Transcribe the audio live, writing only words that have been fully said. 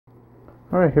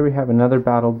Alright, here we have another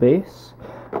battle base.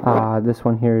 This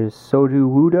one here is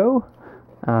Sudowoodo,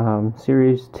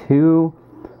 Series 2.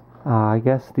 I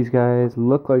guess these guys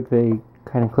look like they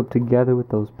kind of clip together with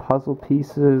those puzzle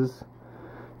pieces.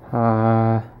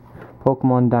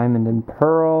 Pokemon Diamond and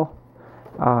Pearl.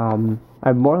 I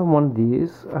have more than one of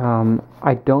these.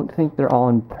 I don't think they're all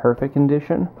in perfect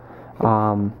condition.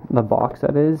 The box,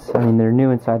 that is. I mean, they're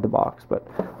new inside the box, but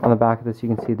on the back of this you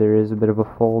can see there is a bit of a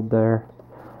fold there.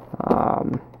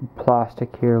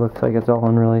 Plastic here looks like it's all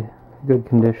in really good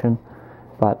condition,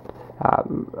 but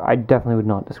I definitely would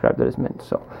not describe that as mint.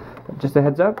 So just a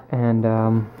heads up, and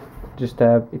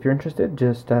if you're interested,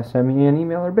 just send me an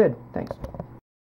email or bid. Thanks.